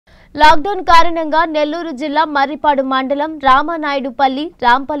Lockdown కారణంగా నెల్లూరు జిల్లా మర్రిపాడు మండలం రామనాయుడుపల్లి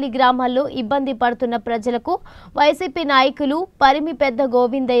రాంపల్లి గ్రామాల్లో ఇబ్బంది పడుతున్న ప్రజలకు వైసీపీ నాయకులు పరిమి పెద్ద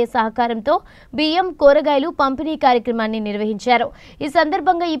గోవిందయ్య సహకారంతో బియ్యం కూరగాయలు పంపిణీ కార్యక్రమాన్ని నిర్వహించారు। ఈ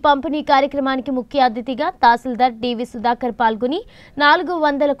సందర్భంగా ఈ పంపిణీ కార్యక్రమానికి ముఖ్య అతిథిగా తహసీల్దార్ డివి సుధాకర్ పాల్గొని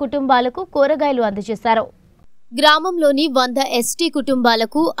 400 కుటుంబాలకు కూరగాయలు అందజేశారు। గ్రామంలోని 100 ఎస్టీ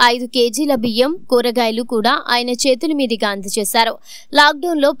కుటుంబాలకు 5 కేజీల బియ్యం కూరగాయలు కూడా ఆయన చేతుల మీదుగా అందజేశారు।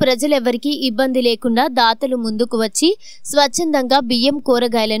 లాక్డౌన్లో ప్రజలెవరికీ ఇబ్బంది లేకుండా దాతలు ముందుకు వచ్చి స్వచ్ఛందంగా బియ్యం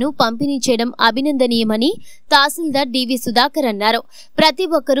కూరగాయలను పంపిణీ చేయడం అభినందనీయమని తహసీల్దార్ డివి సుధాకర్ అన్నారు। ప్రతి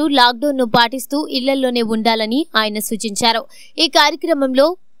ఒక్కరూ లాక్డౌన్ను పాటిస్తూ ఇళ్లలోనే ఉండాలని ఆయన సూచించారు। ఈ కార్యక్రమంలో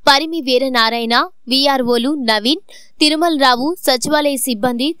పరిమి వీరనారాయణ, వీఆర్ఓలు నవీన్, తిరుమల రావు, సచివాలయ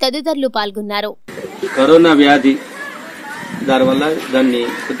సిబ్బంది తదితరులు పాల్గొన్నారు। కరోనా వ్యాధి దానివల్ల దాన్ని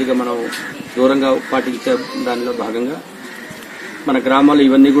కొద్దిగా మనం దూరంగా పాటించే దానిలో భాగంగా మన గ్రామాల్లో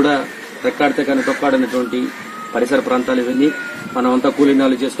ఇవన్నీ కూడా రెక్కాడితే కానీ తొక్కాడనటువంటి పరిసర ప్రాంతాలు ఇవన్నీ మనం అంతా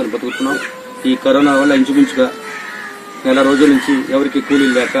కూలీనాలు చేసుకుని బతుకుతున్నాం। ఈ కరోనా వల్ల ఇంచుమించుగా నెల రోజుల నుంచి ఎవరికి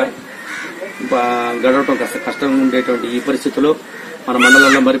కూలీలు లేక గడవటం కష్టంగా ఉండేటువంటి ఈ పరిస్థితుల్లో మన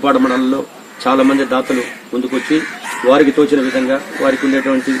మండలంలో మర్రిపాడు మండలంలో చాలా మంది దాతలు ముందుకొచ్చి వారికి తోచిన విధంగా వారికి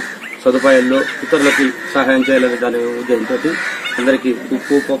ఉండేటువంటి సదుపాయాల్లో ఇతరులకి సహాయం చేయాలనే దాని ఉద్దేశంతో అందరికీ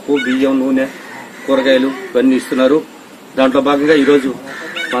ఉప్పు, పప్పు, బియ్యం, నూనె, కూరగాయలు ఇవన్నీ ఇస్తున్నారు। దాంట్లో భాగంగా ఈరోజు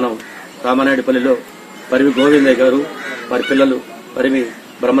మనం రామనాయుడుపల్లిలో పరిమి గోవిందయ్య గారు, వారి పిల్లలు పరిమి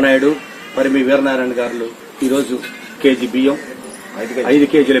బ్రహ్మనాయుడు, పరిమి వీరనారాయణ గారు ఈరోజు కేజీ బియ్యం, 5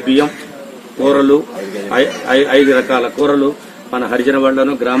 కేజీల బియ్యం, కూరలు, 5 రకాల కూరలు మన హరిజన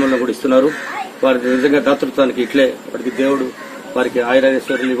వాళ్ళను గ్రామంలో కూడా ఇస్తున్నారు। వారి నిజంగా దాతృత్వానికి ఇట్లే వారికి దేవుడు వారికి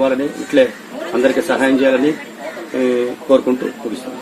ఆయురాశ్వర్యాలు ఇవ్వాలని ఇట్లే అందరికీ సహాయం చేయాలని కోరుకుంటూ ముగిస్తున్నాను।